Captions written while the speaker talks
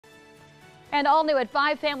And all new at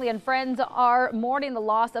 5, family and friends are mourning the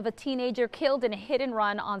loss of a teenager killed in a hit and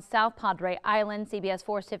run on South Padre Island. CBS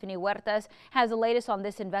 4's Tiffany Huertas has the latest on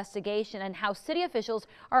this investigation and how city officials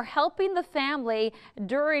are helping the family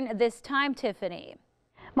during this time. Tiffany.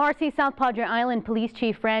 Marcy, South Padre Island Police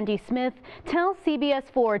Chief Randy Smith tells CBS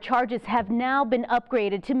 4 charges have now been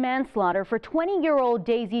upgraded to manslaughter for 20-year-old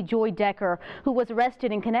Daisy Joy Decker, who was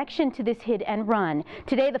arrested in connection to this hit and run.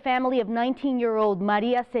 Today, the family of 19-year-old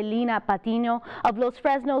Maria Celina Patino of Los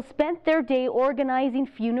Fresnos spent their day organizing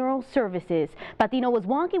funeral services. Patino was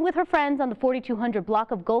walking with her friends on the 4200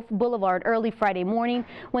 block of Gulf Boulevard early Friday morning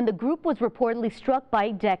when the group was reportedly struck by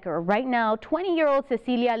Decker. Right now, 20-year-old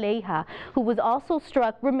Cecilia Leija, who was also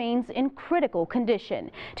struck, remains in critical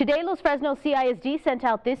condition. Today, Los Fresnos CISD sent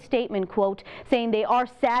out this statement, quote, saying they are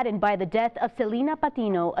saddened by the death of Celina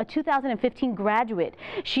Patino, a 2015 graduate.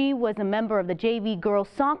 She was a member of the JV girls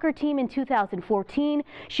soccer team in 2014.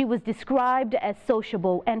 She was described as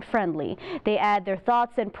sociable and friendly. They add their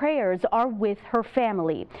thoughts and prayers are with her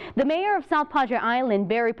family. The mayor of South Padre Island,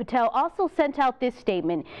 Barry Patel, also sent out this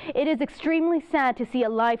statement. It is extremely sad to see a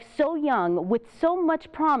life so young with so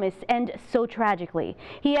much promise end so tragically.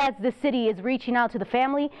 He adds the city is reaching out to the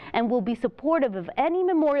family and will be supportive of any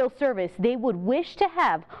memorial service they would wish to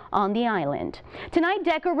have on the island. Tonight,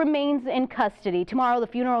 Decker remains in custody. Tomorrow, the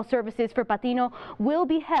funeral services for Patino will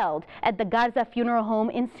be held at the Garza Funeral Home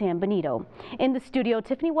in San Benito. In the studio,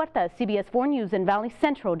 Tiffany Huertas, CBS 4 News and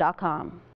ValleyCentral.com.